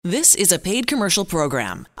This is a paid commercial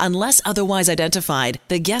program. Unless otherwise identified,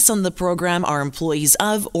 the guests on the program are employees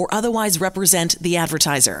of or otherwise represent the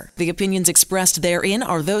advertiser. The opinions expressed therein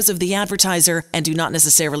are those of the advertiser and do not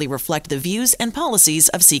necessarily reflect the views and policies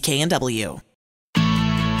of CKNW.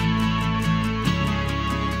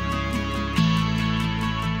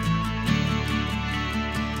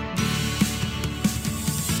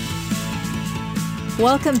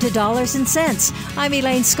 Welcome to Dollars and Cents. I'm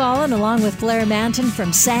Elaine Scollin along with Blair Manton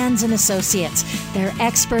from Sands & Associates. They're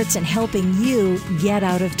experts in helping you get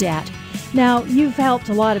out of debt. Now, you've helped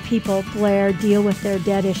a lot of people, Blair, deal with their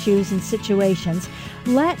debt issues and situations.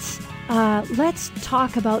 Let's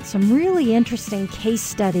talk about some really interesting case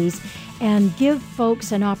studies and give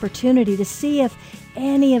folks an opportunity to see if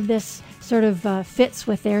any of this sort of fits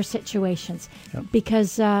with their situations. Yep.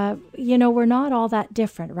 Because, we're not all that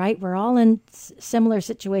different, right? We're all in similar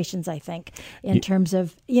situations, I think, in terms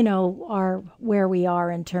of, where we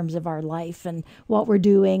are in terms of our life and what we're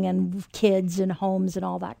doing and kids and homes and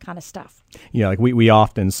all that kind of stuff. Yeah, like we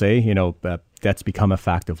often say, debt's become a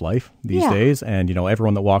fact of life these days. And,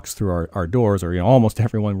 everyone that walks through our doors, or, almost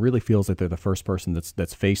everyone really feels that they're the first person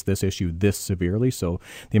that's faced this issue this severely. So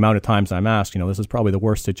the amount of times I'm asked, this is probably the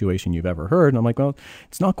worst situation you've ever heard. And I'm like, well,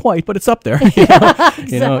 it's not quite, but it's up there.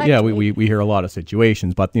 Exactly. We hear a lot of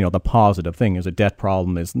situations, but, the positive thing is a debt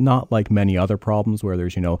problem is not like many other problems where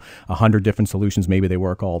there's, 100 different solutions. Maybe they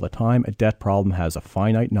work all the time. A debt problem has a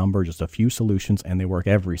finite number, just a few solutions, and they work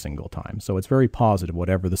every single time. So it's very positive,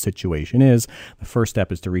 whatever the situation is. The first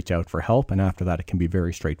step is to reach out for help, and after that, it can be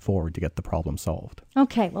very straightforward to get the problem solved.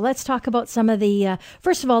 Okay, well, let's talk about some of the,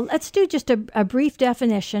 first of all, let's do just a brief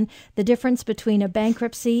definition, the difference between a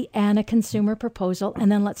bankruptcy and a consumer proposal,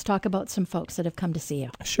 and then let's talk about some folks that have come to see you.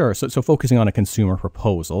 Sure, so focusing on a consumer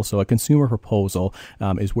proposal. So a consumer proposal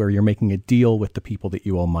is where you're making a deal with the people that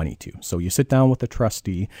you owe money to. So you sit down with the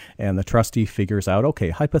trustee, and the trustee figures out, okay,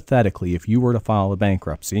 hypothetically, if you were to file a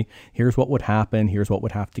bankruptcy, here's what would happen, here's what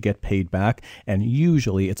would have to get paid back. And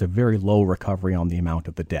usually it's a very low recovery on the amount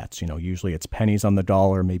of the debts. Usually it's pennies on the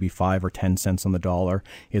dollar, maybe 5 or 10 cents on the dollar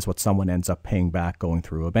is what someone ends up paying back going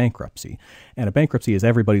through a bankruptcy. And a bankruptcy is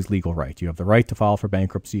everybody's legal right. You have the right to file for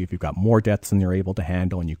bankruptcy if you've got more debts than you're able to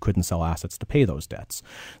handle and you couldn't sell assets to pay those debts.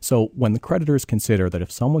 So when the creditors consider that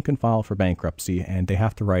if someone can file for bankruptcy and they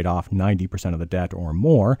have to write off 90% of the debt or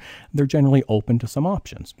more, they're generally open to some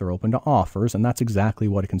options. They're open to offers, and that's exactly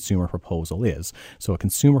what a consumer proposal is. So a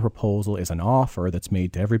consumer proposal is an offer that's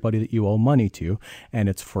made to everybody that you owe money to, and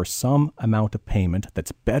it's for some amount of payment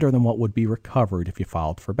that's better than what would be recovered if you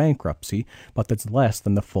filed for bankruptcy, but that's less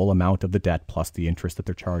than the full amount of the debt plus the interest that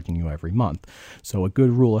they're charging you every month. So a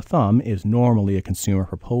good rule of thumb is normally a consumer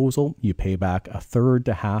proposal, you pay back a third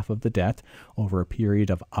to half of the debt over a period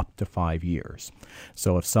of up to 5 years.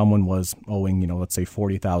 So if someone was owing, let's say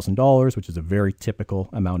 $40,000, which is a very typical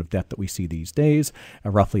amount of debt that we see these days,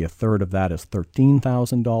 roughly a third of that is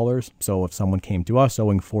 $13,000. So if someone came to us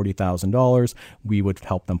owing $40,000, we would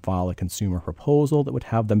help them file a consumer proposal that would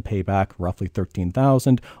have them pay back roughly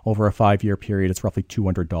 $13,000 over a 5-year period. It's roughly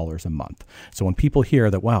 $200 a month. So when people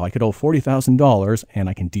hear that, wow, I could owe $40,000 and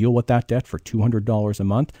I can deal with that debt for $200 a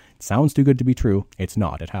month, it sounds too good to be true. It's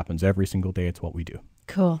not. It happens every single day. It's what we do.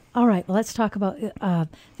 Cool. All right. Well, let's talk about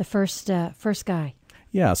the first guy.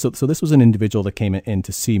 Yeah, so this was an individual that came in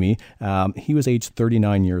to see me. He was age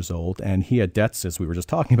 39 years old, and he had debts, as we were just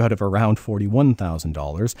talking about, of around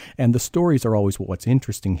 $41,000. And the stories are always what's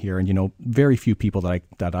interesting here. And, very few people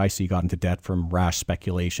that I see got into debt from rash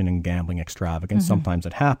speculation and gambling extravagance. Mm-hmm. Sometimes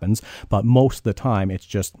it happens, but most of the time it's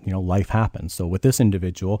just, life happens. So with this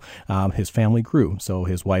individual, his family grew. So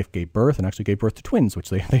his wife gave birth and actually gave birth to twins, which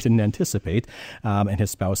they didn't anticipate. And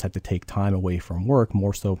his spouse had to take time away from work,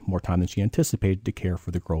 more time than she anticipated, to care for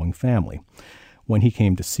the growing family. When he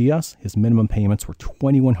came to see us, his minimum payments were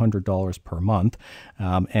 $2,100 per month,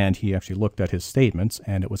 and he actually looked at his statements,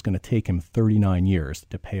 and it was going to take him 39 years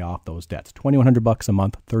to pay off those debts. $2,100 a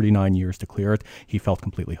month, 39 years to clear it. He felt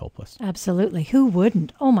completely hopeless. Absolutely. Who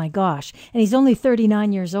wouldn't? Oh, my gosh. And he's only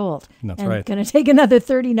 39 years old. That's right. Going to take another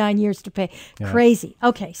 39 years to pay. Yeah. Crazy.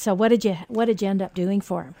 Okay, so what did you end up doing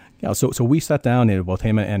for him? Yeah, so we sat down, and both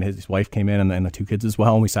him and his wife came in, and the two kids as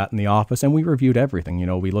well, and we sat in the office, and we reviewed everything.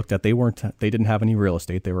 We looked at, they didn't have any real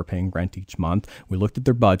estate. They were paying rent each month. We looked at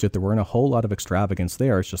their budget. There weren't a whole lot of extravagance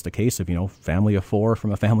there. It's just a case of, family of 4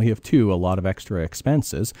 from a family of 2, a lot of extra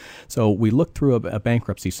expenses. So we looked through a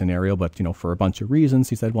bankruptcy scenario, but, for a bunch of reasons,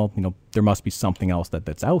 he said, well, there must be something else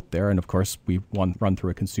that's out there. And of course, we run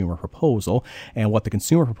through a consumer proposal. And what the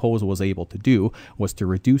consumer proposal was able to do was to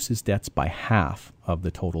reduce his debts by half of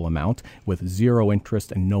the total amount with zero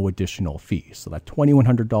interest and no additional fees. So that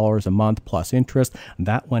 $2,100 a month plus interest,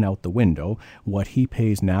 that went out the window. What he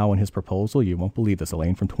pays now in his proposal, you won't believe this,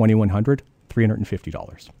 Elaine, from $2,100,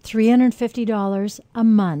 $350. $350 a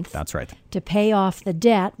month. That's right. To pay off the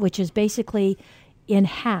debt, which is basically in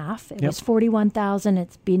half. It was $41,000.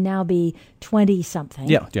 It's now be 20 something.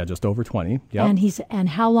 Yeah, just over 20. Yeah. And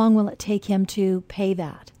how long will it take him to pay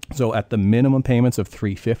that? So at the minimum payments of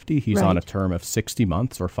 $350, he's Right. on a term of 60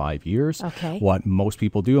 months or 5 years. Okay. What most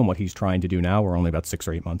people do and what he's trying to do now, we're only about 6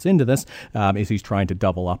 or 8 months into this, is he's trying to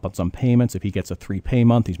double up on some payments. If he gets a 3-pay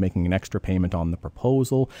month, he's making an extra payment on the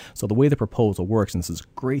proposal. So the way the proposal works, and this is a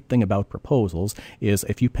great thing about proposals, is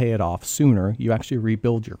if you pay it off sooner, you actually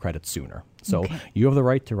rebuild your credit sooner. So you have the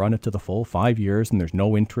right to run it to the full 5 years, and there's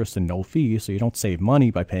no interest and no fees, so you don't save money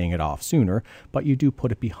by paying it off sooner, but you do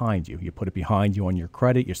put it behind you. You put it behind you on your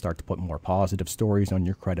credit. You start to put more positive stories on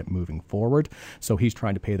your credit moving forward. So he's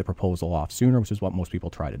trying to pay the proposal off sooner, which is what most people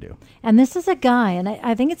try to do. And this is a guy, and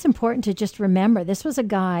I think it's important to just remember, this was a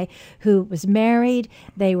guy who was married.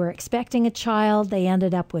 They were expecting a child. They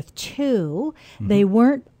ended up with 2.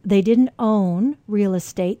 They didn't own real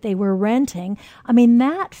estate. They were renting. I mean,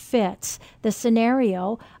 that fits the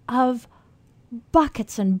scenario of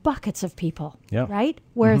buckets and buckets of people, right?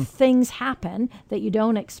 Where things happen that you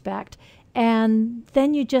don't expect. And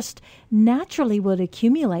then you just naturally would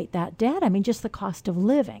accumulate that debt. I mean, just the cost of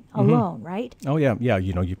living alone, right? Oh, yeah. Yeah.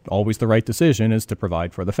 Always the right decision is to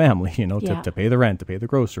provide for the family, to pay the rent, to pay the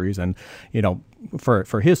groceries. And,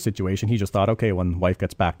 for his situation, he just thought, okay, when wife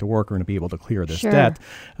gets back to work, we're going to be able to clear this debt.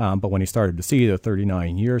 But when he started to see the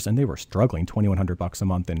 39 years, and they were struggling, $2,100 a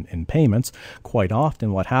month in payments, quite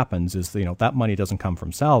often what happens is, that money doesn't come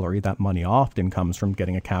from salary. That money often comes from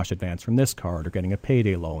getting a cash advance from this card or getting a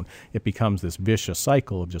payday loan. It becomes this vicious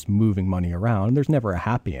cycle of just moving money around. And there's never a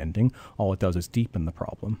happy ending. All it does is deepen the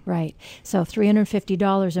problem. Right. So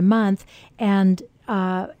 $350 a month, and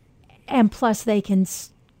plus they can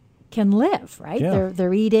live, right? Yeah.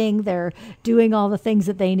 They're eating, they're doing all the things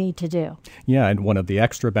that they need to do. Yeah, and one of the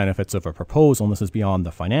extra benefits of a proposal, and this is beyond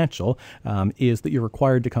the financial, is that you're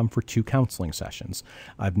required to come for 2 counseling sessions.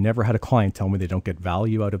 I've never had a client tell me they don't get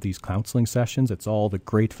value out of these counseling sessions. It's all the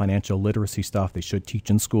great financial literacy stuff they should teach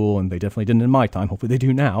in school, and they definitely didn't in my time. Hopefully they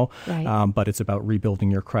do now. Right. But it's about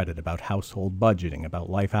rebuilding your credit, about household budgeting, about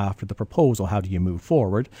life after the proposal. How do you move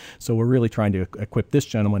forward? So we're really trying to equip this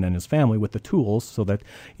gentleman and his family with the tools so that,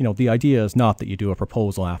 the idea is not that you do a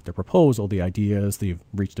proposal after proposal. The idea is that you've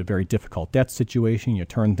reached a very difficult debt situation, you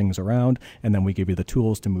turn things around, and then we give you the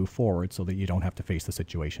tools to move forward so that you don't have to face the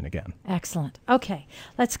situation again. Excellent. Okay,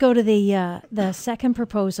 let's go to the second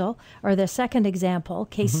proposal, or the second example,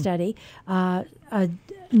 case study.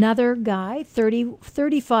 Another guy,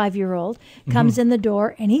 35-year-old, comes in the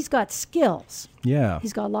door, and he's got skills. Yeah.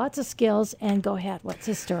 He's got lots of skills, and go ahead. What's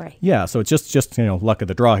his story? Yeah, so it's just luck of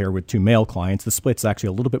the draw here with 2 male clients. The split's actually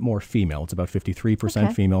a little bit more female. It's about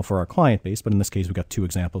 53% female for our client base, but in this case, we've got 2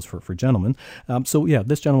 examples for gentlemen.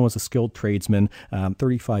 This gentleman was a skilled tradesman,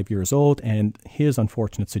 35 years old, and his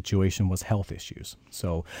unfortunate situation was health issues.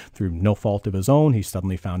 So through no fault of his own, he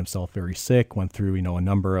suddenly found himself very sick, went through, a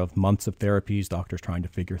number of months of therapies, doctors trying to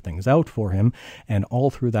figure things out for him, and all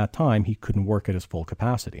through that time, he couldn't work at his full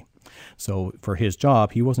capacity. So for his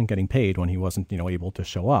job, he wasn't getting paid when he wasn't, able to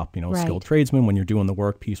show up. Right. Skilled tradesman, when you're doing the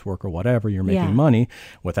work, piecework or whatever, you're making money.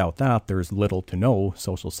 Without that, there's little to no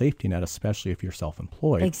social safety net, especially if you're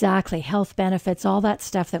self-employed. Exactly. Health benefits, all that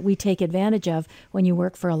stuff that we take advantage of when you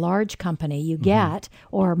work for a large company, you get,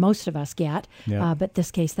 or most of us get. Yeah. But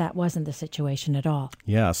this case, that wasn't the situation at all.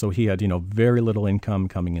 Yeah, so he had, very little income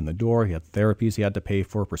coming in the door. He had therapies he had to pay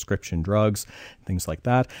for, prescription drugs, things like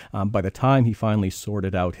that. By the time he finally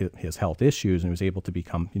sorted out his health issues and was able to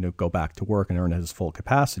become, go back to work and earn at his full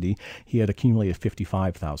capacity, he had accumulated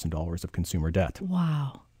 $55,000 of consumer debt.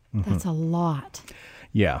 Wow. That's a lot.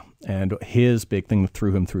 Yeah, and his big thing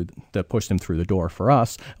that pushed him through the door for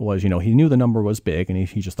us was, he knew the number was big, and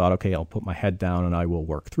he just thought, okay, I'll put my head down and I will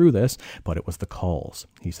work through this. But it was the calls.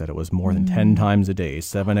 He said it was more than 10 times a day,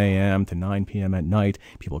 7 a.m. to 9 p.m. at night,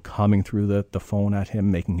 people coming through the phone at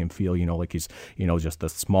him, making him feel, like he's, just the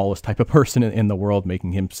smallest type of person in the world,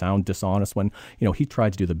 making him sound dishonest when, he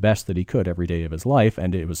tried to do the best that he could every day of his life,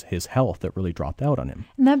 and it was his health that really dropped out on him.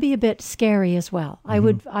 And that'd be a bit scary as well.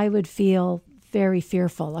 I would feel very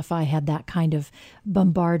fearful if I had that kind of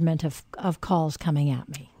bombardment of calls coming at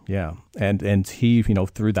me. Yeah, and he,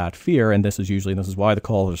 through that fear, and this is why the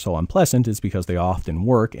calls are so unpleasant, is because they often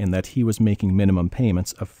work, in that he was making minimum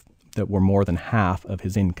payments of that were more than half of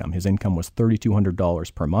his income. His income was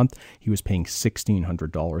 $3,200 per month. He was paying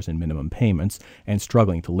 $1,600 in minimum payments and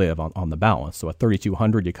struggling to live on the balance. So at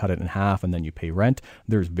 $3,200, you cut it in half and then you pay rent.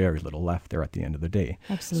 There's very little left there at the end of the day.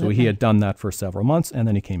 Absolutely. So he had done that for several months, and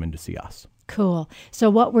then he came in to see us. Cool. So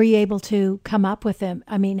what were you able to come up with him?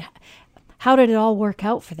 I mean, how did it all work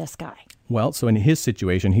out for this guy? Well, so in his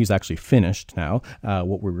situation, he's actually finished now.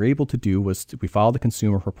 What we were able to do was we filed a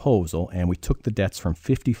consumer proposal, and we took the debts from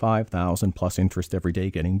 $55,000 plus interest every day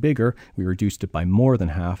getting bigger. We reduced it by more than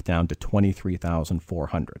half down to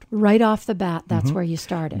 $23,400. Right off the bat, that's where you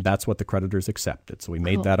started. That's what the creditors accepted. So we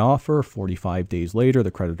made that offer. 45 days later,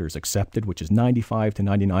 the creditors accepted, which is 95 to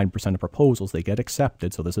 99% of proposals they get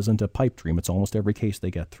accepted. So this isn't a pipe dream. It's almost every case they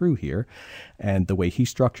get through here. And the way he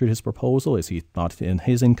structured his proposal is he thought in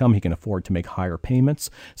his income he can afford to make higher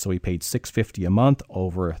payments, so he paid $650 a month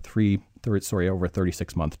over a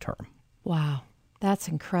 36-month term. Wow. That's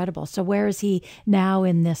incredible. So where is he now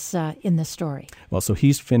in this story? Well, so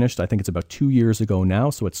he's finished, I think it's about 2 years ago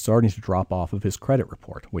now, so it's starting to drop off of his credit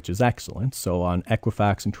report, which is excellent. So on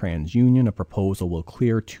Equifax and TransUnion, a proposal will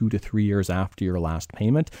clear 2 to 3 years after your last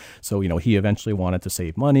payment. So, he eventually wanted to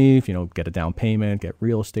save money, get a down payment, get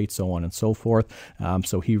real estate, so on and so forth.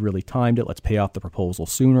 So he really timed it. Let's pay off the proposal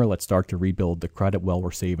sooner. Let's start to rebuild the credit while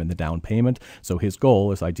we're saving the down payment. So his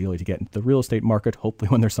goal is ideally to get into the real estate market, hopefully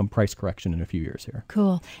when there's some price correction in a few years here.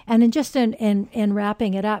 Cool. And in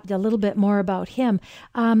wrapping it up, a little bit more about him.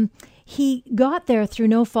 He got there through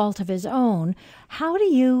no fault of his own.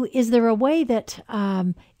 Is there a way that,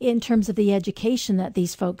 in terms of the education that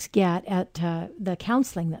these folks get at the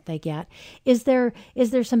counseling that they get, is there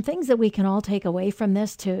some things that we can all take away from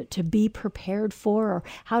this to be prepared for, or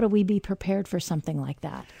how do we be prepared for something like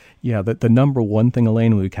that? Yeah, the number one thing,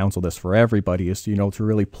 Elaine, we counsel this for everybody is, to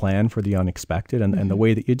really plan for the unexpected. And the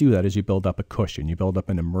way that you do that is you build up a cushion. You build up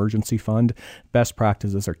an emergency fund. Best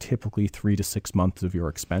practices are typically 3 to 6 months of your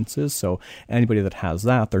expenses. So anybody that has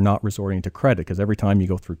that, they're not resorting to credit, because every time you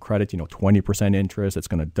go through credit, 20% interest, it's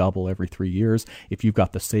going to double every 3 years. If you've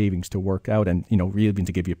got the savings to work out and, really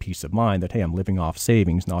to give you peace of mind that, hey, I'm living off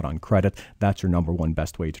savings, not on credit, that's your number one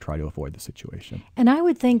best way to try to avoid the situation. And I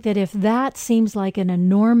would think that if that seems like an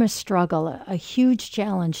enormous struggle, a huge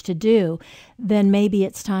challenge to do, then maybe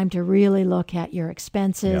it's time to really look at your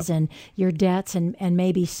expenses and your debts, and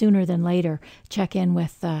maybe sooner than later check in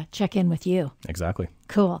with you. Exactly.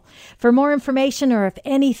 Cool. For more information, or if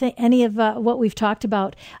any of what we've talked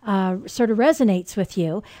about sort of resonates with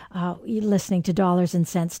you, you're listening to Dollars and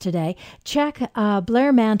Cents today, check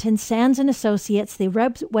Blair Manton, Sands & Associates. The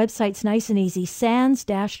website's nice and easy,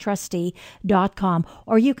 sands-trustee.com,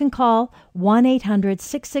 or you can call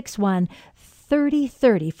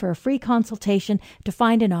 1-800-661-3030 for a free consultation to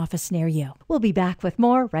find an office near you. We'll be back with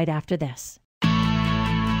more right after this.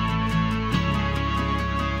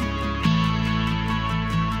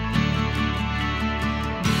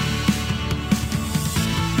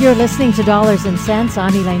 You're listening to Dollars and Cents.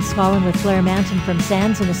 I'm Elaine Scollin with Blair Manton from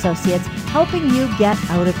Sands & Associates, helping you get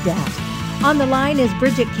out of debt. On the line is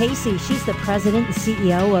Bridget Casey. She's the president and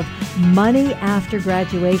CEO of Money After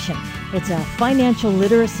Graduation. It's a financial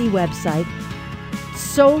literacy website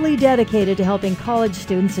solely dedicated to helping college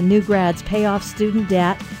students and new grads pay off student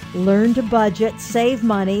debt, learn to budget, save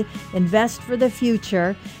money, invest for the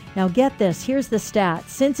future. Now get this, here's the stat.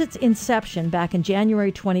 Since its inception back in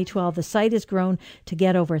January 2012, the site has grown to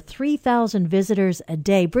get over 3,000 visitors a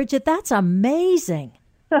day. Bridget, that's amazing.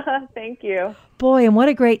 Thank you. Boy, and what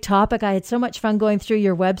a great topic. I had so much fun going through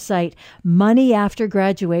your website, Money After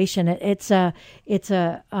Graduation. It's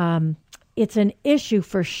an issue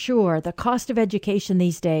for sure, the cost of education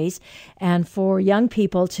these days, and for young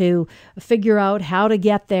people to figure out how to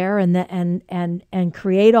get there and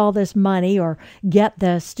create all this money, or get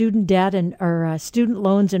the student debt or student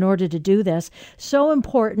loans in order to do this. So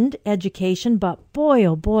important, education, but boy,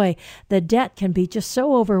 oh boy, the debt can be just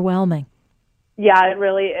so overwhelming. Yeah, it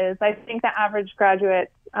really is. I think the average graduate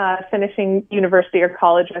finishing university or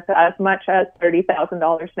college with as much as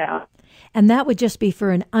 $30,000 now. And that would just be for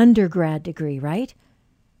an undergrad degree, right?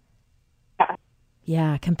 Yeah.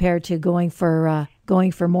 Yeah, compared to going for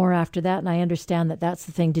more after that. And I understand that that's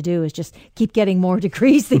the thing to do, is just keep getting more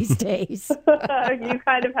degrees these days. You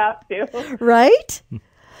kind of have to. Right?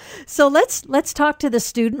 So let's talk to the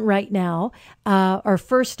student right now. Or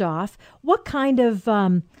first off, what are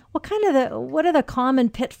the common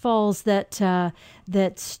pitfalls that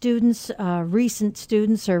students, recent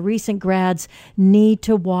students or recent grads, need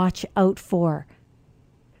to watch out for?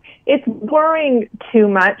 It's borrowing too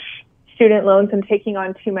much student loans and taking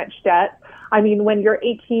on too much debt. I mean, when you're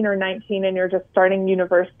 18 or 19 and you're just starting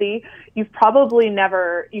university, you've probably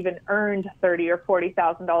never even earned $30,000 or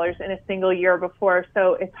 $40,000 in a single year before.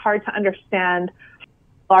 So it's hard to understand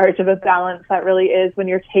how large of a balance that really is when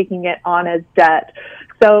you're taking it on as debt.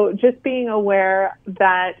 So just being aware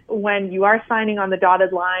that when you are signing on the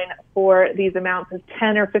dotted line for these amounts of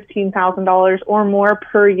 $10,000 or $15,000 or more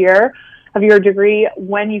per year of your degree,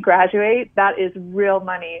 when you graduate, that is real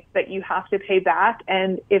money that you have to pay back.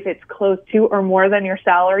 And if it's close to or more than your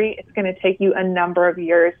salary, it's going to take you a number of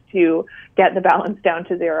years to get the balance down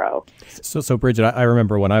to zero. So Bridget, I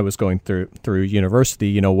remember when I was going through university,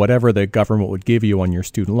 you know, whatever the government would give you on your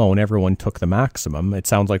student loan, everyone took the maximum. It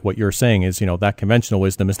sounds like what you're saying is, you know, that conventional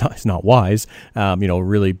wisdom is not wise. You know,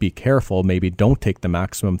 really be careful. Maybe don't take the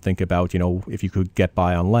maximum. Think about, you know, if you could get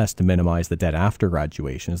by on less to minimize the debt after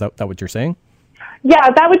graduation. Is that what you're saying?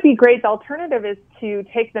 Yeah, that would be great. The alternative is to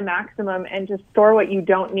take the maximum and just store what you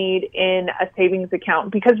don't need in a savings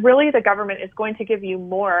account, because really the government is going to give you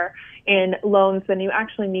more in loans than you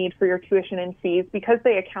actually need for your tuition and fees, because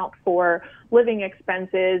they account for living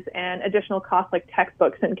expenses and additional costs like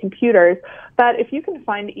textbooks and computers. But if you can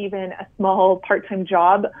find even a small part-time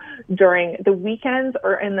job during the weekends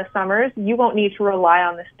or in the summers, you won't need to rely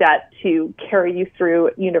on this debt to carry you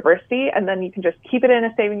through university, and then you can just keep it in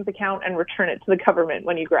a savings account and return it to the government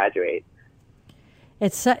when you graduate.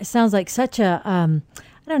 It sounds like such a, I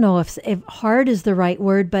don't know if hard is the right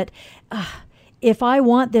word, but if I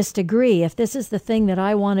want this degree, if this is the thing that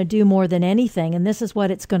I want to do more than anything, and this is what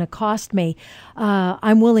it's going to cost me,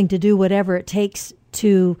 I'm willing to do whatever it takes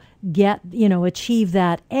to achieve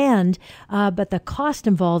that end. But the cost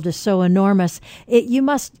involved is so enormous. You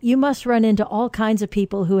must run into all kinds of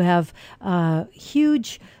people who have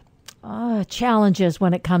huge challenges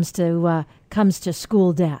when it comes to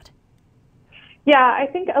school debt. Yeah, I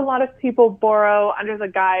think a lot of people borrow under the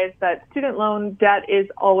guise that student loan debt is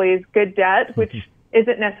always good debt, which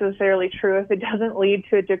isn't necessarily true. If it doesn't lead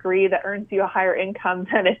to a degree that earns you a higher income,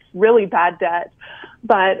 then it's really bad debt.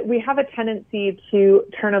 But we have a tendency to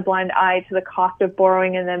turn a blind eye to the cost of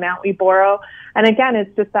borrowing and the amount we borrow. And again,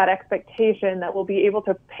 it's just that expectation that we'll be able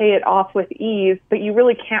to pay it off with ease, but you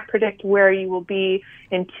really can't predict where you will be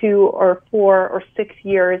in 2 or 4 or 6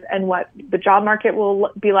 years and what the job market will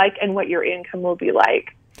be like and what your income will be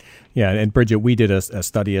like. Yeah, and Bridget, we did a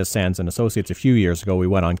study as Sands and Associates a few years ago. We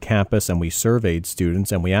went on campus and we surveyed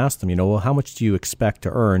students and we asked them, well, how much do you expect to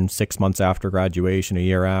earn 6 months after graduation, a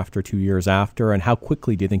year after, 2 years after, and how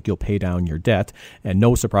quickly do you think you'll pay down your debt? And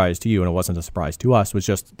no surprise to you, and it wasn't a surprise to us, was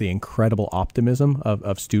just the incredible optimism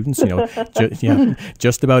of students.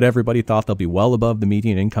 Just about everybody thought they'll be well above the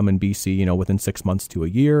median income in BC, within 6 months to a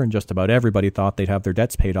year, and just about everybody thought they'd have their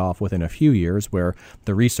debts paid off within a few years, where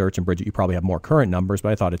the research, and Bridget, you probably have more current numbers,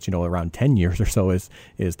 but I thought it's, around 10 years or so is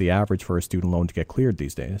the average for a student loan to get cleared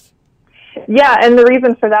these days. Yeah, and the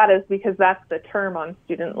reason for that is because that's the term on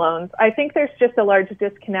student loans. I think there's just a large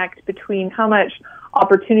disconnect between how much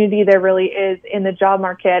opportunity there really is in the job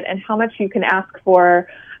market and how much you can ask for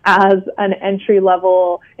as an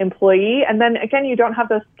entry-level employee. And then, again, you don't have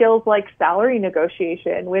those skills like salary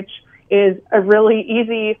negotiation, which is a really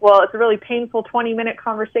easy, it's a really painful 20-minute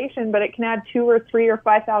conversation, but it can add $2,000 or $3,000 or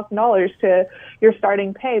 $5,000 to your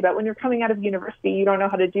starting pay. But when you're coming out of university, you don't know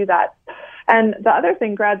how to do that. And the other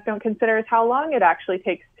thing grads don't consider is how long it actually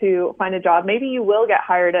takes to find a job. Maybe you will get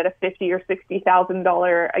hired at a $50,000 or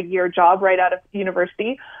 $60,000 a year job right out of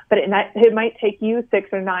university, but it might take you 6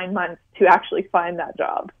 or 9 months to actually find that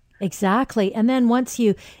job. Exactly. And then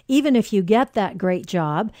even if you get that great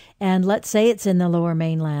job, and let's say it's in the Lower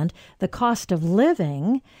Mainland, the cost of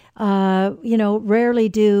living, rarely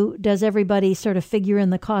does everybody sort of figure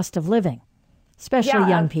in the cost of living, especially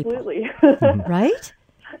young absolutely. people. Right?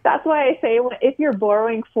 That's why I say if you're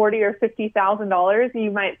borrowing $40,000 or $50,000, you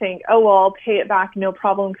might think, I'll pay it back, no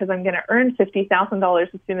problem, because I'm going to earn $50,000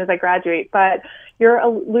 as soon as I graduate. But you're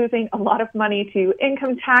losing a lot of money to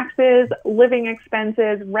income taxes, living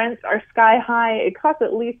expenses, rents are sky high. It costs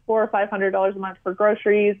at least $400 or $500 a month for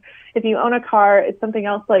groceries. If you own a car, it's something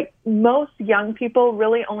else. Like most young people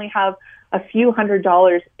really only have a few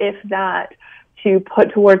 $100s, if that, to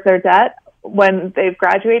put towards their debt when they've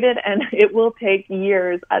graduated, and it will take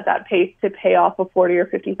years at that pace to pay off a $40,000 or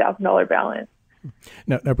 $50,000 balance.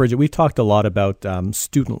 Now, Bridget, we've talked a lot about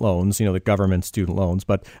student loans, the government student loans,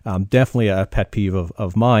 but definitely a pet peeve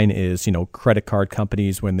of mine is, credit card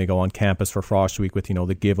companies when they go on campus for Frosh Week with,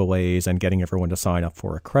 the giveaways and getting everyone to sign up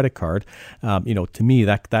for a credit card. To me,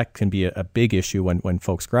 that can be a big issue when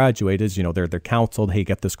folks graduate is, they're counseled, hey,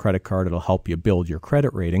 get this credit card. It'll help you build your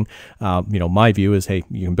credit rating. My view is, hey,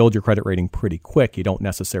 you can build your credit rating pretty quick. You don't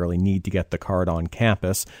necessarily need to get the card on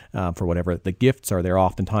campus for whatever the gifts are there.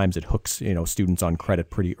 Oftentimes it hooks, students on credit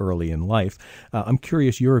pretty early in life. I'm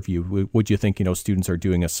curious your view. Would you think, students are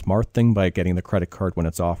doing a smart thing by getting the credit card when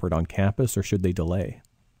it's offered on campus, or should they delay?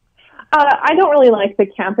 I don't really like the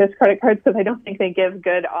campus credit cards because I don't think they give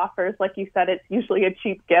good offers. Like you said, it's usually a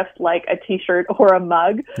cheap gift like a T-shirt or a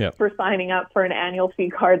mug for signing up for an annual fee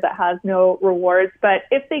card that has no rewards. But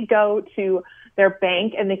if they go to their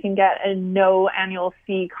bank and they can get a no annual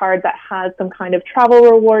fee card that has some kind of travel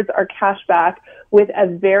rewards or cash back with a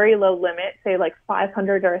very low limit, say like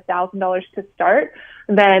 $500 or $1,000 to start,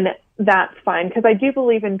 then that's fine. Because I do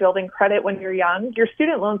believe in building credit when you're young. Your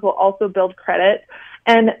student loans will also build credit.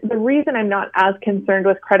 And the reason I'm not as concerned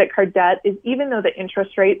with credit card debt is even though the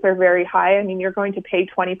interest rates are very high, I mean, you're going to pay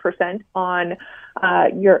 20% on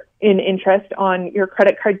in interest on your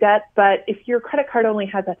credit card debt. But if your credit card only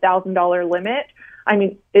has a $1,000 limit, I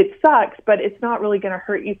mean, it sucks, but it's not really going to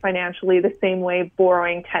hurt you financially the same way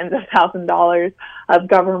borrowing tens of thousands of dollars of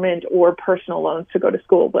government or personal loans to go to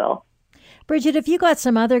school will. Bridget, have you got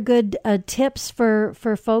some other good tips for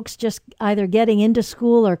folks just either getting into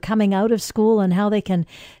school or coming out of school and how they can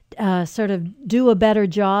sort of do a better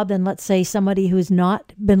job than, let's say, somebody who's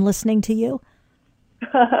not been listening to you?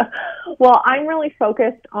 Well, I'm really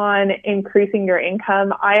focused on increasing your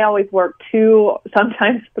income. I always worked 2,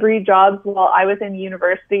 sometimes 3 jobs while I was in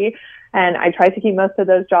university, and I tried to keep most of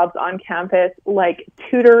those jobs on campus, like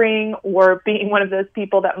tutoring or being one of those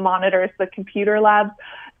people that monitors the computer labs.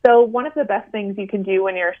 So one of the best things you can do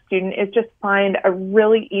when you're a student is just find a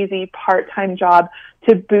really easy part-time job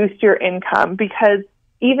to boost your income, because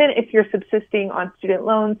even if you're subsisting on student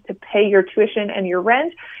loans to pay your tuition and your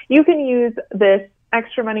rent, you can use this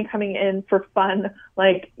extra money coming in for fun,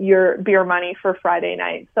 like your beer money for Friday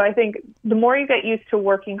night. So I think the more you get used to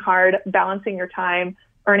working hard, balancing your time,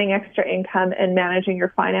 earning extra income, and managing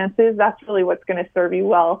your finances, that's really what's going to serve you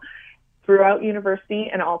well throughout university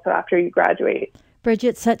and also after you graduate.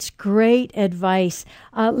 Bridget, such great advice.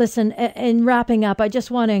 Listen, in wrapping up, I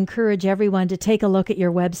just want to encourage everyone to take a look at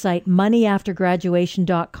your website,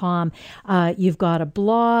 moneyaftergraduation.com. You've got a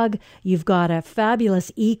blog, you've got a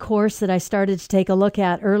fabulous e-course that I started to take a look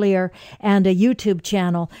at earlier, and a YouTube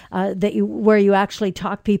channel where you actually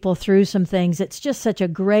talk people through some things. It's just such a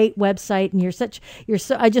great website, and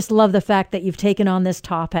I just love the fact that you've taken on this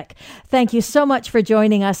topic. Thank you so much for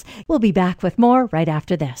joining us. We'll be back with more right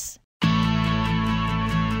after this.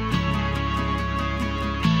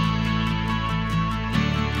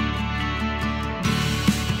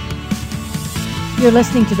 You're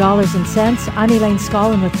listening to Dollars and Cents. I'm Elaine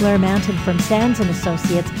Scollin with Blair Manton from Sands &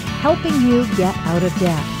 Associates, helping you get out of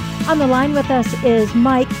debt. On the line with us is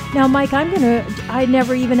Mike. Now, Mike, I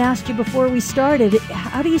never even asked you before we started.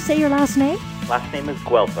 How do you say your last name? Last name is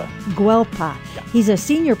Guelpa. Guelpa. Yeah. He's a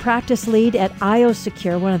senior practice lead at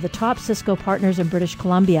IOSecure, one of the top Cisco partners in British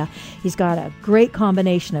Columbia. He's got a great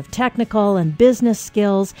combination of technical and business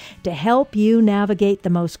skills to help you navigate the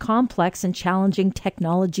most complex and challenging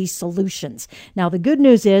technology solutions. Now, the good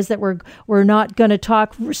news is that we're not going to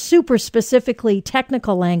talk super specifically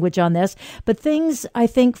technical language on this, but things I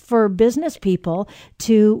think for business people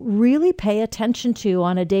to really pay attention to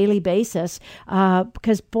on a daily basis,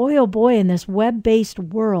 because boy, oh boy, in this web-based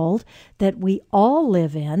world that we all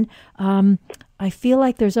live in, I feel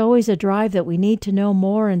like there's always a drive that we need to know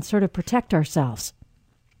more and sort of protect ourselves.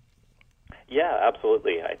 Yeah,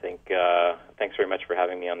 absolutely. I think, thanks very much for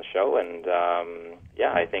having me on the show. And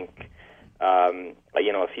I think,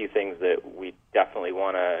 a few things that we definitely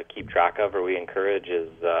want to keep track of or we encourage is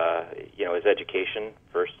education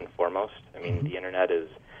first and foremost. I mean, the internet is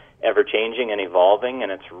ever-changing and evolving,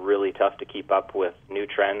 and it's really tough to keep up with new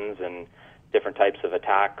trends and different types of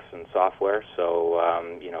attacks and software. So,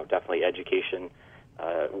 definitely education.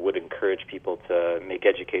 Would encourage people to make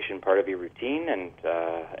education part of your routine, and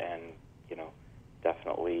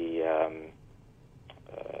definitely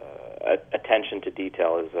attention to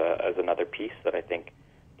detail is another piece that I think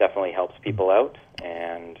definitely helps people out.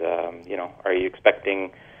 And are you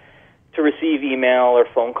expecting to receive email or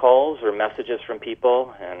phone calls or messages from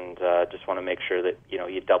people? And just want to make sure that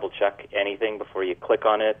you double check anything before you click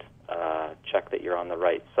on it. Check that you're on the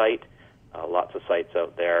right site. Lots of sites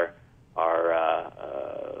out there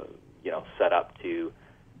are set up to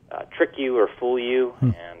trick you or fool you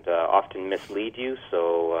and often mislead you.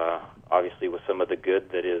 So obviously with some of the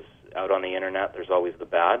good that is out on the internet, there's always the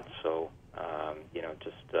bad. So,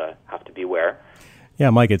 just have to beware. Yeah,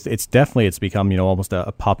 Mike, it's become, almost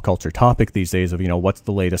a pop culture topic these days of, what's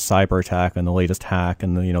the latest cyber attack and the latest hack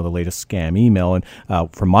and the latest scam email. And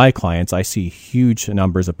for my clients, I see huge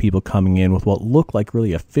numbers of people coming in with what look like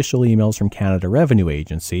really official emails from Canada Revenue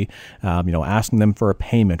Agency, asking them for a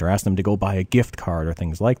payment or asking them to go buy a gift card or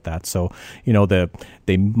things like that. So, you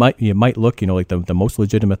might look, like the most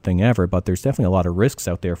legitimate thing ever, but there's definitely a lot of risks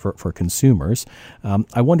out there for consumers.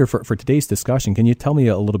 I wonder for today's discussion, can you tell me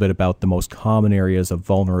a little bit about the most common areas of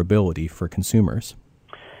vulnerability for consumers?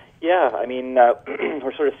 Yeah, I mean,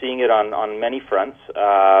 we're sort of seeing it on many fronts.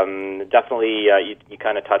 Definitely, you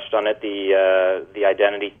kind of touched on it, the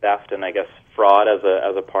identity theft and I guess fraud as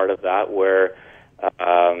a part of that, where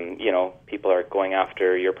people are going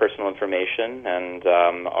after your personal information and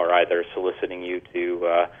are either soliciting you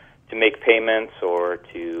to make payments or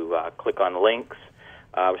to click on links.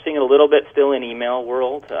 We're seeing it a little bit still in email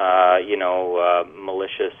world,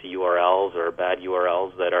 malicious URLs or bad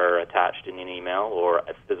URLs that are attached in an email or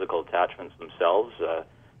physical attachments themselves.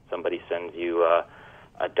 Somebody sends you a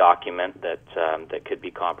document that could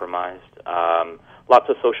be compromised. Lots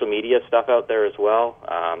of social media stuff out there as well.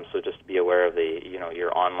 So just be aware of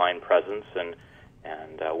your online presence and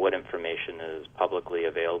what information is publicly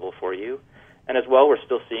available for you. And as well, we're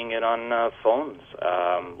still seeing it on phones,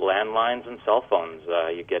 landlines and cell phones.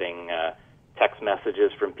 You're getting text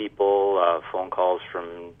messages from people, phone calls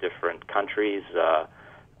from different countries.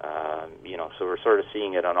 So we're sort of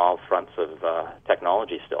seeing it on all fronts of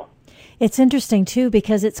technology still. It's interesting, too,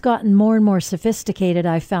 because it's gotten more and more sophisticated.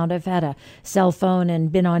 I've found I've had a cell phone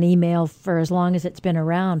and been on email for as long as it's been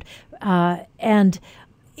around. And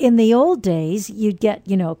in the old days, you'd get,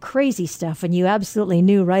 crazy stuff, and you absolutely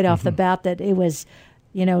knew right off the bat that it was,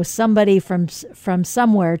 somebody from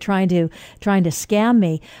somewhere trying to scam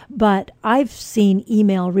me. But I've seen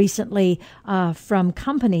email recently from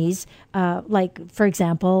companies like, for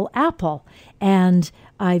example, Apple, and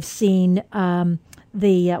I've seen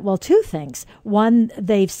two things. One,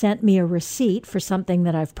 they've sent me a receipt for something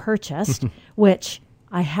that I've purchased, which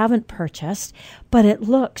I haven't purchased, but it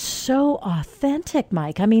looks so authentic,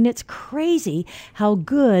 Mike. I mean, it's crazy how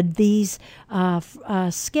good these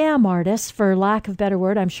scam artists, for lack of a better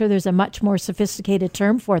word, I'm sure there's a much more sophisticated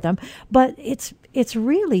term for them, but it's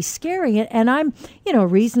really scary. And I'm,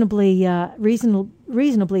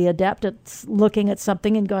 reasonably adept at looking at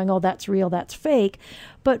something and going, oh, that's real, that's fake.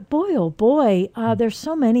 But boy, oh boy, there's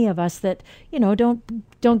so many of us that,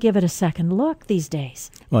 don't give it a second look these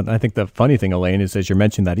days. Well, I think the funny thing, Elaine, is as you're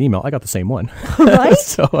mentioning that email, I got the same one. Right?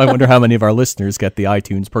 So I wonder how many of our listeners get the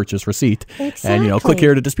iTunes purchase receipt. Exactly. And, click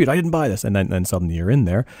here to dispute. I didn't buy this. And then suddenly you're in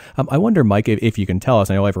there. I wonder, Mike, if you can tell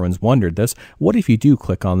us, I know everyone's wondered this, what if you do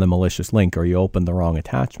click on the malicious link or you open the wrong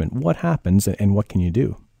attachment? What happens and what can you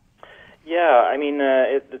do? Yeah, I mean,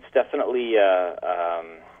 it's definitely a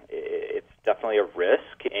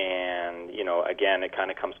risk, and again, it kind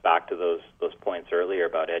of comes back to those points earlier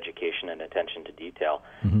about education and attention to detail.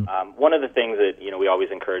 Mm-hmm. One of the things that we always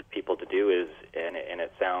encourage people to do is, and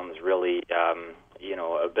it sounds really a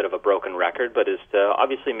bit of a broken record, but is to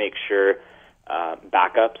obviously make sure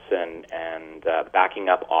backups and backing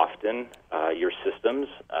up often your systems.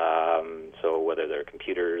 So whether they're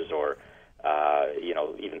computers or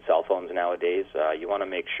even cell phones nowadays, you want to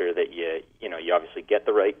make sure that you obviously get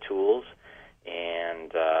the right tools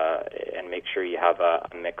and make sure you have a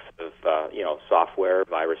mix of software,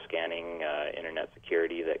 virus scanning, internet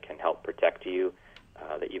security that can help protect you.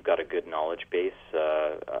 That you've got a good knowledge base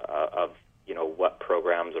of what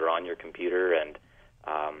programs are on your computer, and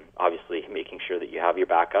obviously making sure that you have your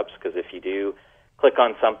backups, because if you do click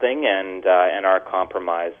on something and are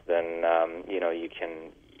compromised, then you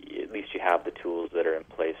can, at least you have the tools that are in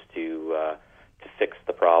place to fix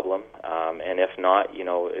the problem. And if not,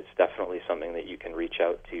 it's definitely something that you can reach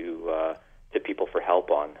out to people for help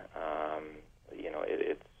on.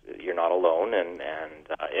 You're not alone, and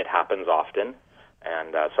it happens often.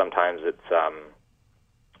 And sometimes it's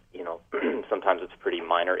sometimes it's pretty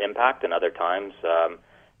minor impact, and other times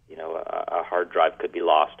a hard drive could be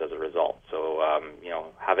lost as a result. So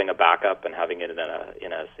having a backup and having it in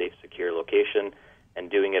a safe, secure location and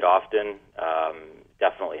doing it often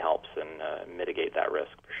definitely helps and mitigate that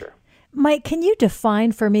risk for sure. Mike, can you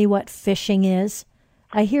define for me what phishing is?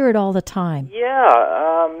 I hear it all the time.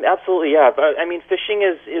 Yeah, absolutely. Yeah, I mean, phishing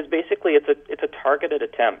is basically it's a targeted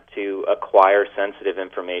attempt to acquire sensitive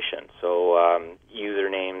information. So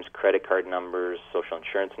usernames, credit card numbers, social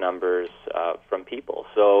insurance numbers from people.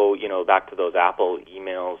 So back to those Apple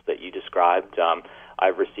emails that you described.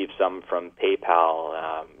 I've received some from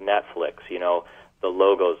PayPal, Netflix. The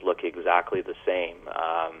logos look exactly the same.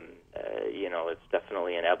 It's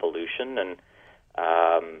definitely an evolution, and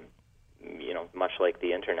much like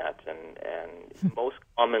the internet, and most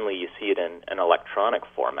commonly you see it in an electronic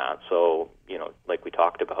format. So, like we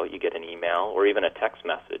talked about, you get an email or even a text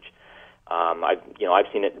message. I've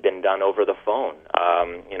seen it been done over the phone.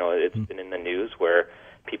 It's been in the news where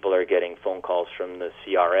people are getting phone calls from the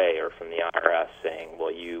CRA or from the IRS saying,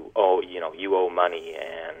 well, you owe money,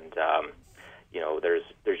 and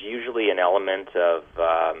there's usually an element of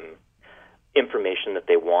information that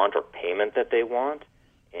they want or payment that they want,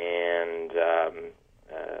 and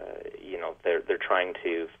they're trying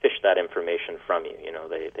to fish that information from you.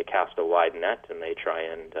 They cast a wide net, and they try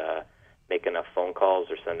and make enough phone calls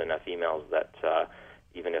or send enough emails that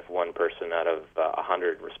even if one person out of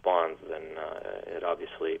 100 responds, then it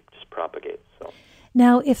obviously just propagates. So.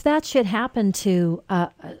 Now, if that should happen to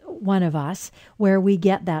one of us, where we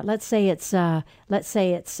get that, let's say it's in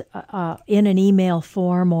an email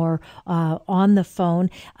form or on the phone,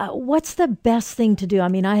 what's the best thing to do? I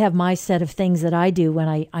mean, I have my set of things that I do when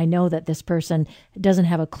I know that this person doesn't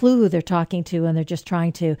have a clue who they're talking to, and they're just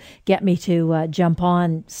trying to get me to jump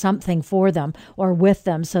on something for them or with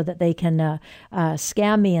them so that they can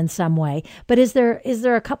scam me in some way. But is there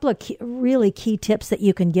a couple of really key tips that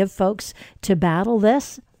you can give folks to battle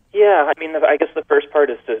this? Yeah, I mean, I guess the first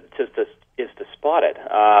part is to spot it.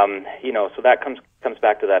 So that comes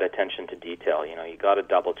back to that attention to detail. You got to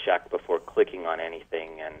double check before clicking on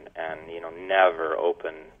anything, and never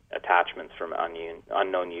open attachments from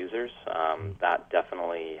unknown users. That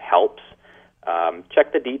definitely helps.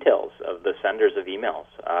 Check the details of the senders of emails.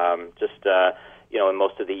 In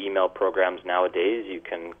most of the email programs nowadays, you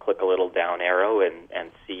can click a little down arrow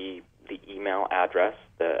and see the email address,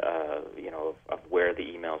 of where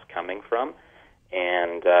the email is coming from,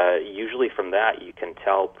 and usually from that you can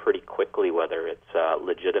tell pretty quickly whether it's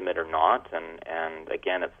legitimate or not. And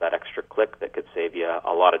again, it's that extra click that could save you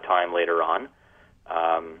a lot of time later on.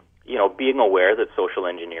 Being aware that social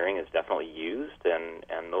engineering is definitely used,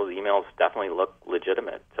 and those emails definitely look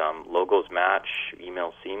legitimate. Logos match,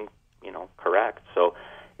 emails seem correct. So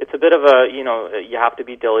it's a bit of you have to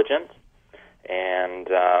be diligent. And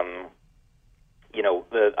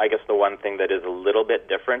I guess the one thing that is a little bit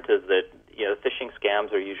different is that phishing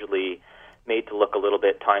scams are usually made to look a little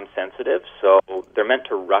bit time sensitive, so they're meant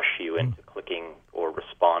to rush you into clicking or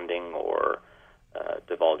responding or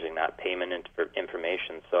divulging that payment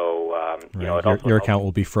information. So your account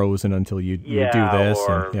will be frozen until you do this.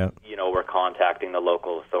 Or we're contacting the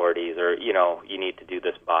local authorities, or you need to do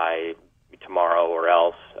this by tomorrow or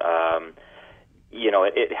else.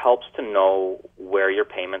 It helps to know where your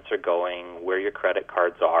payments are going, where your credit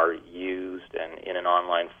cards are used, and in an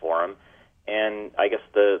online forum. And I guess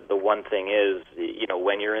the one thing is,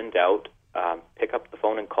 when you're in doubt, pick up the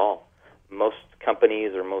phone and call. Most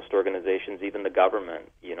companies or most organizations, even the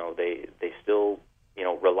government, they still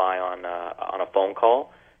rely on a phone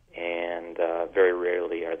call, and very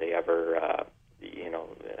rarely are they ever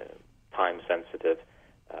time sensitive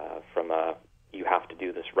from a you have to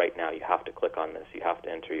do this right now, you have to click on this, you have to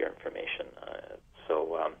enter your information.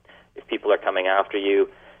 So if people are coming after you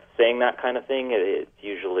saying that kind of thing, it's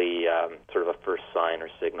usually sort of a first sign or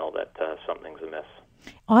signal that something's amiss.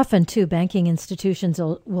 Often, too, banking institutions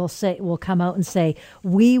will come out and say,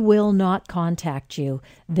 we will not contact you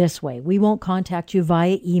this way. We won't contact you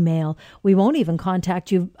via email. We won't even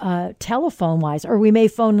contact you telephone-wise, or we may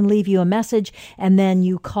phone and leave you a message, and then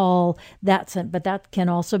you call. But that can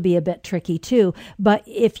also be a bit tricky, too. But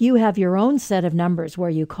if you have your own set of numbers where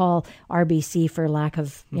you call RBC for lack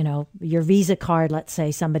of, your Visa card, let's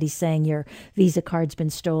say somebody's saying your Visa card's been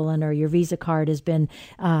stolen or your Visa card has been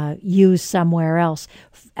used somewhere else,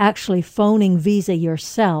 actually phoning Visa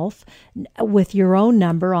yourself with your own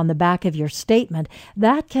number on the back of your statement,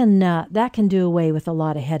 that can do away with a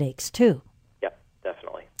lot of headaches too. Yep,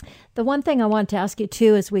 definitely. The one thing I want to ask you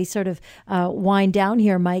too, as we sort of wind down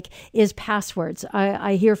here, Mike, is passwords.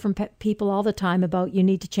 I hear from people all the time about you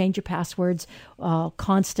need to change your passwords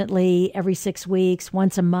constantly, every 6 weeks,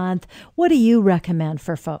 once a month. What do you recommend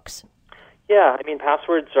for folks? Yeah, I mean,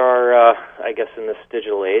 passwords are, I guess, in this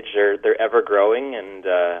digital age, they're ever growing and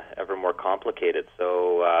ever more complicated.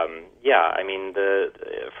 So, I mean,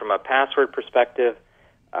 from a password perspective,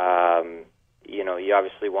 you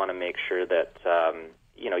obviously want to make sure that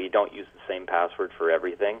you don't use the same password for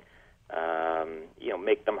everything.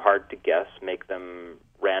 Make them hard to guess, make them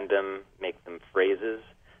random, make them phrases.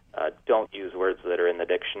 Don't use words that are in the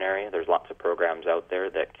dictionary. There's lots of programs out there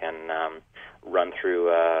that can run through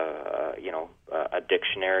a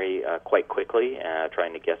dictionary quite quickly,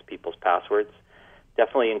 trying to guess people's passwords.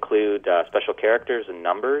 Definitely include special characters and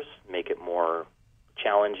numbers, make it more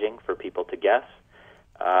challenging for people to guess.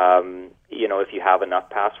 If you have enough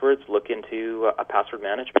passwords, look into a password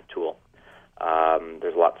management tool.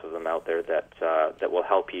 There's lots of them out there that will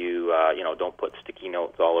help you. Don't put sticky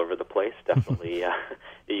notes all over the place. Definitely,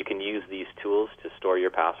 you can use these tools to store your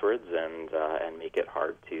passwords and make it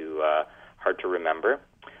hard to remember.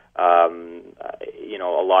 A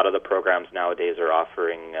lot of the programs nowadays are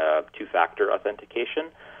offering two-factor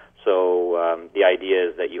authentication. So the idea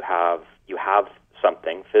is that you have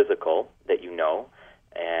something physical that you know,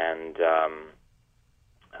 and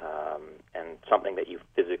something that you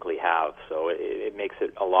physically have. So it makes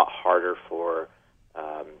it a lot harder for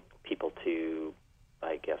people to,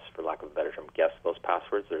 I guess, for lack of a better term, guess those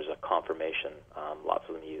passwords. There's a confirmation. Lots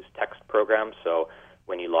of them use text programs. So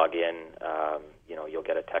when you log in, you'll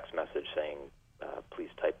get a text message saying, please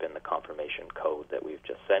type in the confirmation code that we've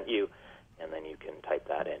just sent you, and then you can type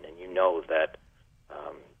that in, and you know that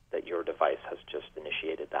that your device has just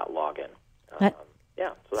initiated that login.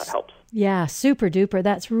 So that helps. Yeah, super duper.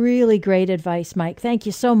 That's really great advice, Mike. Thank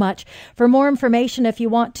you so much. For more information, if you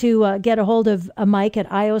want to get a hold of Mike at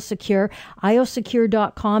IOSecure,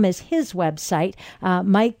 iosecure.com is his website.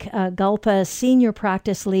 Mike Gulpa, Senior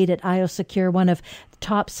Practice Lead at IOSecure, one of the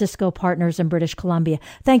top Cisco partners in British Columbia.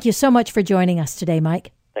 Thank you so much for joining us today,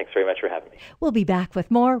 Mike. Thanks very much for having me. We'll be back with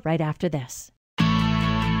more right after this.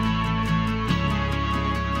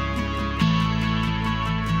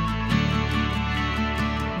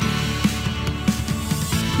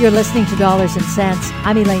 You're listening to Dollars and Cents.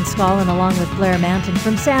 I'm Elaine Scollin along with Blair Manton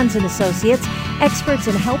from Sands & Associates, experts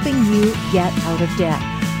in helping you get out of debt.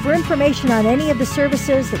 For information on any of the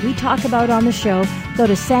services that we talk about on the show, go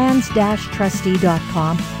to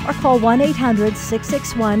sands-trustee.com or call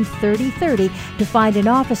 1-800-661-3030 to find an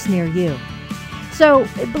office near you. So,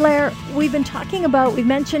 Blair, we've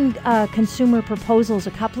mentioned consumer proposals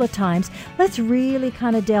a couple of times. Let's really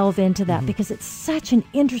kind of delve into that because it's such an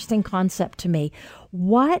interesting concept to me.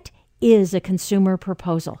 What is a consumer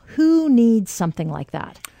proposal? Who needs something like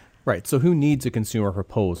that? Right. So who needs a consumer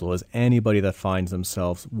proposal is anybody that finds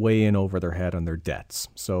themselves way in over their head on their debts.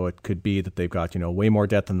 So it could be that they've got, way more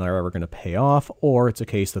debt than they're ever going to pay off, or it's a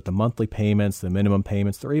case that the monthly payments, the minimum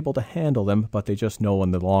payments, they're able to handle them, but they just know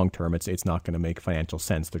in the long term it's not going to make financial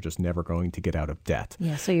sense. They're just never going to get out of debt.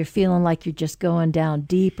 Yeah, so you're feeling like you're just going down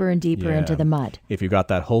deeper and deeper into the mud. If you've got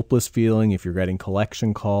that hopeless feeling, if you're getting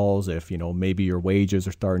collection calls, if, maybe your wages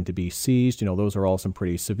are starting to be seized, those are all some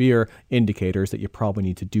pretty severe indicators that you probably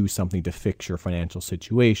need to do something to fix your financial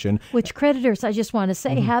situation. Which creditors, I just want to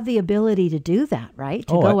say, have the ability to do that, right?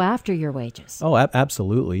 To go after your wages. Oh,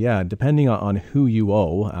 absolutely, yeah. Depending on who you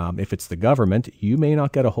owe, if it's the government, you may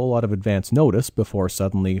not get a whole lot of advance notice before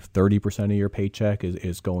suddenly 30% of your paycheck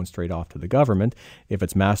is going straight off to the government. If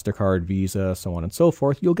it's MasterCard, Visa, so on and so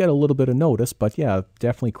forth, you'll get a little bit of notice, but yeah,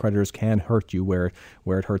 definitely creditors can hurt you where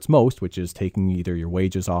it hurts most, which is taking either your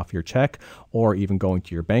wages off your check or even going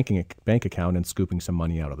to your bank account and scooping some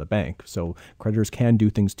money out of the bank. So creditors can do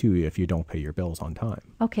things to you if you don't pay your bills on time.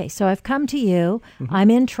 Okay, so I've come to you, I'm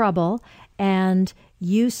in trouble, and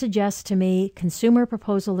you suggest to me consumer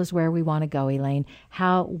proposal is where we want to go, Elaine.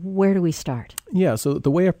 Where do we start? Yeah, so the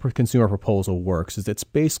way a consumer proposal works is it's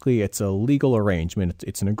a legal arrangement.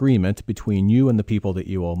 It's an agreement between you and the people that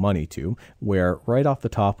you owe money to, where right off the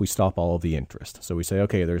top we stop all of the interest. So we say,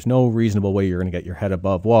 okay, there's no reasonable way you're going to get your head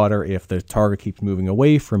above water if the target keeps moving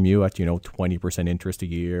away from you at 20% interest a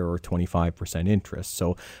year or 25% interest.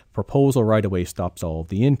 So proposal right away stops all of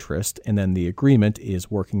the interest, and then the agreement is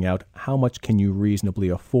working out how much can you reasonably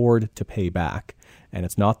afford to pay back. And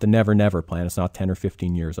it's not the never plan. It's not 10 or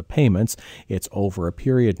 15 years of payments. It's over a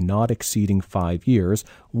period not exceeding 5 years.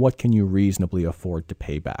 What can you reasonably afford to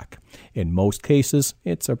pay back? In most cases,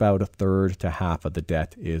 it's about a third to half of the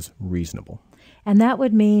debt is reasonable. And that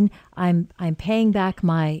would mean I'm paying back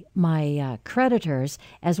my creditors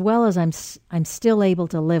as well as I'm still able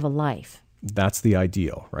to live a life. That's the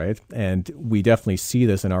ideal, right? And we definitely see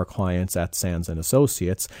this in our clients at Sands &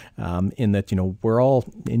 Associates, in that, we're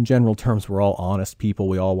all, in general terms, we're all honest people.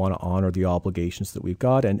 We all want to honor the obligations that we've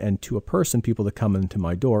got. And to a person, people that come into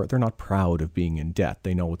my door, they're not proud of being in debt.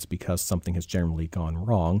 They know it's because something has generally gone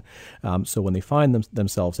wrong. So when they find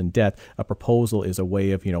themselves in debt, a proposal is a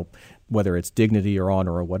way of, whether it's dignity or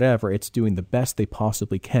honor or whatever, it's doing the best they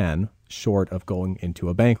possibly can short of going into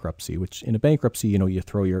a bankruptcy, which in a bankruptcy, you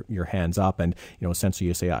throw your hands up and, essentially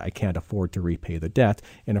you say, I can't afford to repay the debt.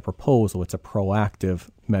 In a proposal, it's a proactive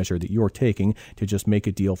measure that you're taking to just make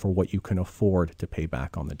a deal for what you can afford to pay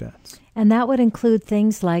back on the debts. And that would include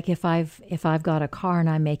things like if I've got a car and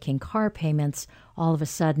I'm making car payments, all of a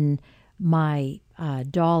sudden my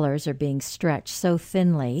dollars are being stretched so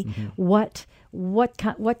thinly. What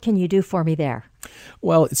can you do for me there?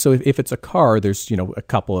 Well, so if it's a car, there's, a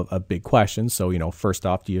couple of big questions. So, first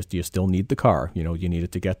off, do you still need the car? You need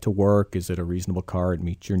it to get to work. Is it a reasonable car? It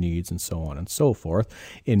meets your needs and so on and so forth.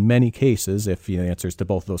 In many cases, if the answers to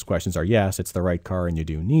both of those questions are yes, it's the right car and you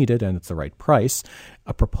do need it and it's the right price,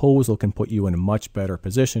 a proposal can put you in a much better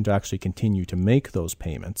position to actually continue to make those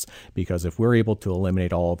payments. Because if we're able to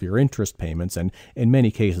eliminate all of your interest payments, and in many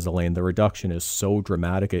cases, Elaine, the reduction is so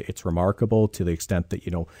dramatic, it's remarkable to the extent that,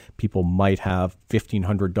 people might have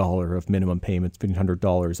 $1,500 of minimum payments,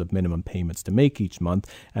 $1,500 of minimum payments to make each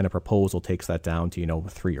month, and a proposal takes that down to,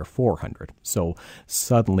 $300 or $400. So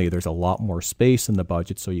suddenly there's a lot more space in the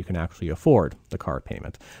budget so you can actually afford the car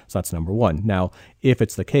payment. So that's number one. Now, if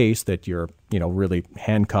it's the case that you're, really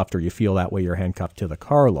handcuffed, or you feel that way, you're handcuffed to the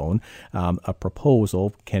car loan, a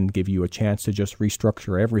proposal can give you a chance to just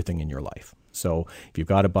restructure everything in your life. So if you've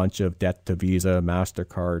got a bunch of debt to Visa,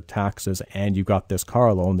 MasterCard, taxes, and you've got this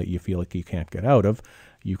car loan that you feel like you can't get out of,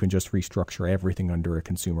 you can just restructure everything under a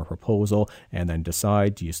consumer proposal and then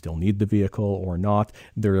decide, do you still need the vehicle or not?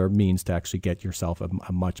 There are means to actually get yourself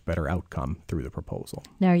a much better outcome through the proposal.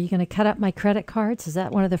 Now, are you going to cut up my credit cards? Is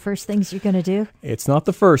that one of the first things you're going to do? It's not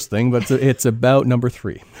the first thing, but it's about number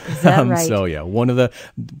 3. Is that right? So yeah,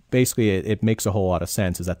 basically it makes a whole lot of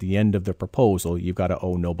sense is at the end of the proposal, you've got to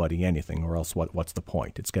owe nobody anything, or else what's the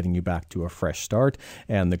point? It's getting you back to a fresh start.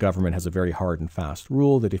 And the government has a very hard and fast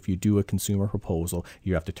rule that if you do a consumer proposal,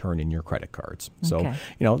 you have to turn in your credit cards. So,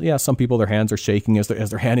 some people, their hands are shaking as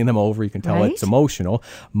they're handing them over. You can tell it's emotional.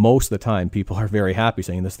 Most of the time, people are very happy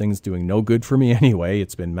saying this thing's doing no good for me anyway.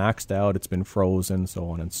 It's been maxed out. It's been frozen, so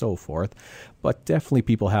on and so forth. But definitely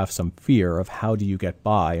people have some fear of how do you get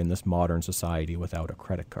by in this modern society without a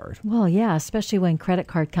credit card. Well, yeah, especially when credit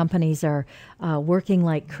card companies are working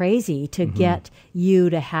like crazy to get you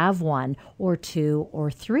to have one or 2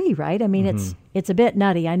 or 3, right? I mean, it's a bit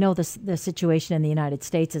nutty. I know the situation in the United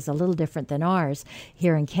States is a little different than ours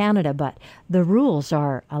here in Canada, but the rules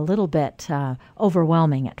are a little bit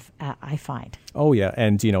overwhelming, I find. Oh, yeah.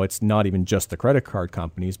 And, it's not even just the credit card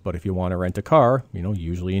companies, but if you want to rent a car,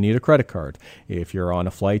 usually you need a credit card. If you're on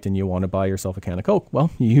a flight and you want to buy yourself a can of Coke, well,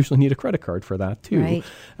 you usually need a credit card for that too.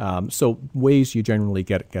 Right. So ways you generally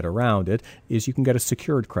get around it is you can get a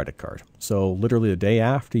secured credit card. So literally the day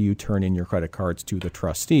after you turn in your credit cards to the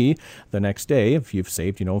trustee, the next day, if you've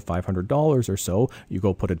saved, $500 or so, you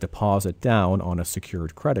go put a deposit down on a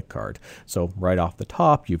secured credit card. So right off the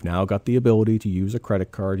top, you've now got the ability to use a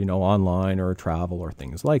credit card, online or travel or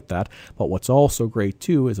things like that. But what's also great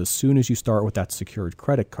too is as soon as you start with that secured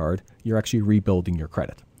credit card, you're actually rebuilding your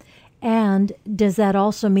credit. And does that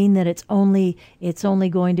also mean that it's only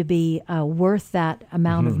going to be worth that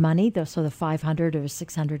amount of money, so the $500 or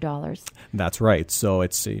 $600? That's right. So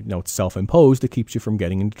it's it's self-imposed. It keeps you from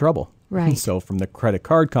getting into trouble. Right. So from the credit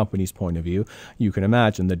card company's point of view, you can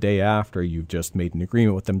imagine the day after you've just made an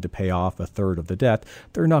agreement with them to pay off a third of the debt,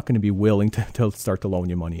 they're not going to be willing to start to loan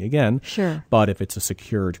you money again. Sure. But if it's a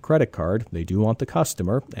secured credit card, they do want the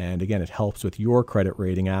customer. And again, it helps with your credit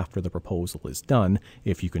rating after the proposal is done.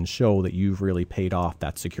 If you can show that you've really paid off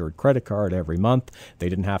that secured credit card every month, they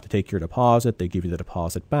didn't have to take your deposit. They give you the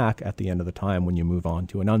deposit back at the end of the time when you move on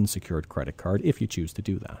to an unsecured credit card, if you choose to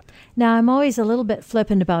do that. Now, I'm always a little bit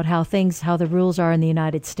flippant about how the rules are in the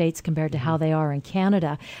United States compared to how they are in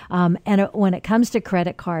Canada. And when it comes to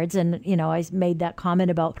credit cards, and, I made that comment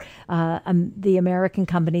about the American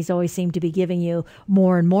companies always seem to be giving you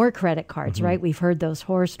more and more credit cards, right? We've heard those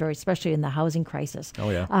horror stories, especially in the housing crisis. Oh,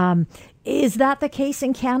 yeah. Is that the case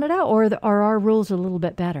in Canada, or are our rules a little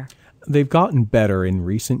bit better? They've gotten better in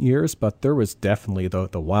recent years, but there was definitely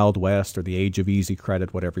the Wild West or the age of easy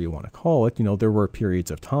credit, whatever you want to call it. There were periods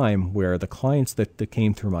of time where the clients that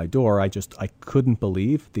came through my door, I couldn't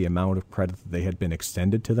believe the amount of credit that they had been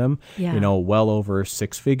extended to them. Yeah. Well over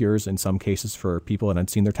 6 figures in some cases for people that had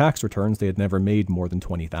seen their tax returns. They had never made more than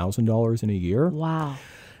 $20,000 in a year. Wow.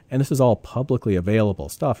 And this is all publicly available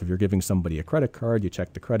stuff. If you're giving somebody a credit card, you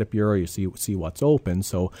check the credit bureau, you see what's open.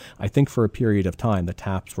 So I think for a period of time, the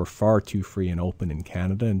taps were far too free and open in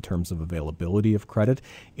Canada in terms of availability of credit.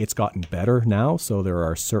 It's gotten better now. So there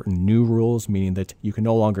are certain new rules, meaning that you can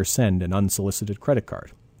no longer send an unsolicited credit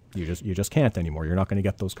card. You just can't anymore. You're not going to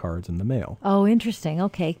get those cards in the mail. Oh, interesting.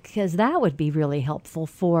 Okay, because that would be really helpful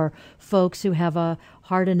for folks who have a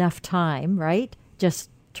hard enough time, right? Just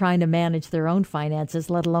trying to manage their own finances,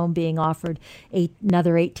 let alone being offered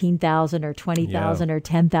another $18,000 or $20,000 or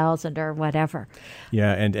 $10,000 or whatever.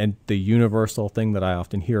 Yeah, and the universal thing that I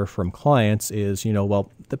often hear from clients is,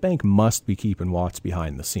 well, the bank must be keeping what's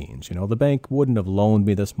behind the scenes. The bank wouldn't have loaned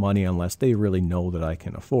me this money unless they really know that I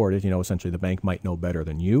can afford it. Essentially the bank might know better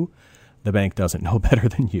than you. The bank doesn't know better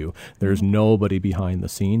than you. There's nobody behind the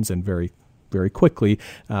scenes, and very quickly,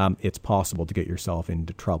 it's possible to get yourself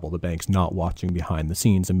into trouble. The bank's not watching behind the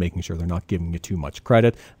scenes and making sure they're not giving you too much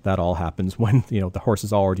credit. That all happens when, the horse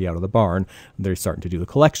is already out of the barn. They're starting to do the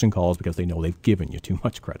collection calls because they know they've given you too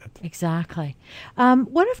much credit. Exactly.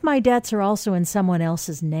 What if my debts are also in someone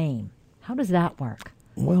else's name? How does that work?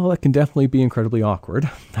 Well, it can definitely be incredibly awkward.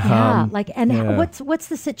 Yeah, what's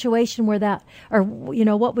the situation where that, or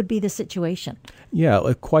what would be the situation?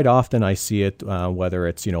 Yeah, quite often I see it, whether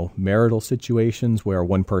it's marital situations where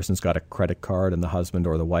one person's got a credit card and the husband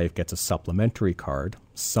or the wife gets a supplementary card.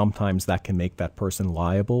 Sometimes that can make that person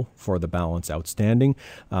liable for the balance outstanding.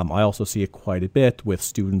 I also see it quite a bit with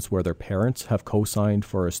students where their parents have co-signed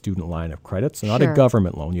for a student line of credit. So not a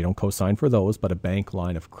government loan. You don't co-sign for those, but a bank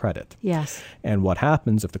line of credit. Yes. And what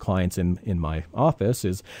happens if the client's in my office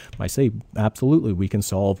is I say, absolutely, we can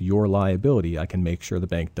solve your liability. I can make sure the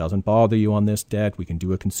bank doesn't bother you on this debt. We can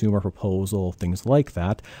do a consumer proposal, things like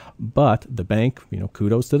that. But the bank,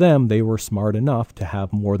 kudos to them, they were smart enough to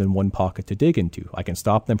have more than one pocket to dig into. I can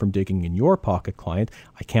stop them from digging in your pocket, client.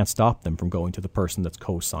 I can't stop them from going to the person that's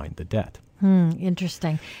co-signed the debt.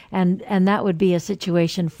 Interesting. And that would be a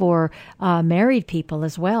situation for married people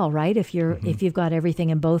as well, right? If you've got everything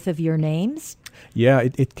in both of your names? Yeah,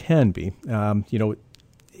 it can be.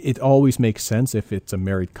 It always makes sense if it's a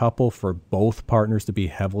married couple for both partners to be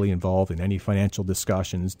heavily involved in any financial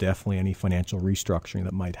discussions, definitely any financial restructuring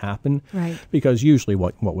that might happen. Right. Because usually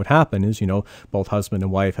what would happen is, both husband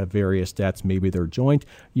and wife have various debts, maybe they're joint,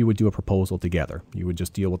 you would do a proposal together. You would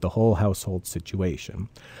just deal with the whole household situation.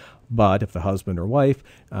 But if the husband or wife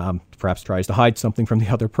perhaps tries to hide something from the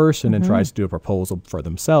other person and tries to do a proposal for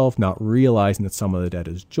themselves, not realizing that some of the debt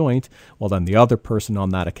is joint, well, then the other person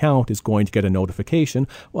on that account is going to get a notification.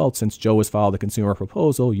 Well, since Joe has filed a consumer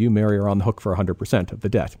proposal, you, Mary, are on the hook for 100% of the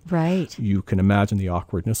debt. Right. You can imagine the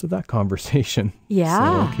awkwardness of that conversation.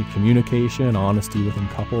 Yeah. So communication, honesty within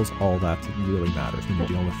couples, all that really matters when you're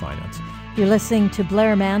dealing with finance. You're listening to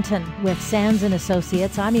Blair Manton with Sands &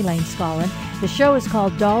 Associates. I'm Elaine Scollin. The show is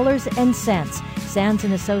called Dollars and Cents. Sands &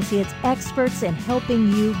 Associates, experts in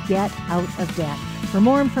helping you get out of debt. For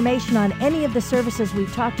more information on any of the services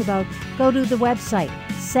we've talked about, go to the website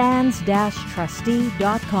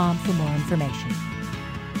sands-trustee.com for more information.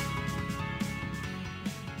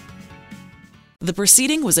 The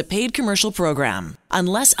proceeding was a paid commercial program.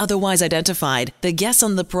 Unless otherwise identified, the guests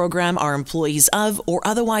on the program are employees of or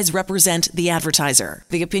otherwise represent the advertiser.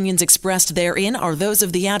 The opinions expressed therein are those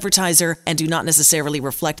of the advertiser and do not necessarily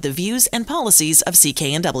reflect the views and policies of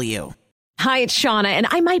CKNW. Hi, it's Shauna, and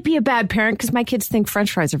I might be a bad parent because my kids think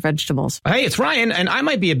French fries are vegetables. Hey, it's Ryan, and I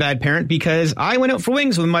might be a bad parent because I went out for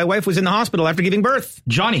wings when my wife was in the hospital after giving birth.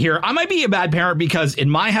 Johnny here. I might be a bad parent because in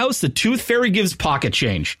my house, the tooth fairy gives pocket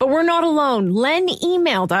change. But we're not alone. Len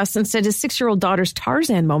emailed us and said his 6-year-old daughter's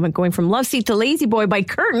Tarzan moment going from love seat to lazy boy by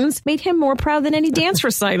curtains made him more proud than any dance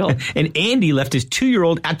recital. And Andy left his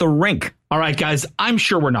 2-year-old at the rink. All right, guys, I'm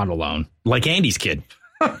sure we're not alone. Like Andy's kid.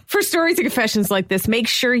 For stories and confessions like this, make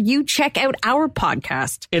sure you check out our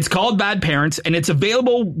podcast. It's called Bad Parents, and it's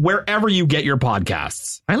available wherever you get your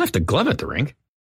podcasts. I left a glove at the rink.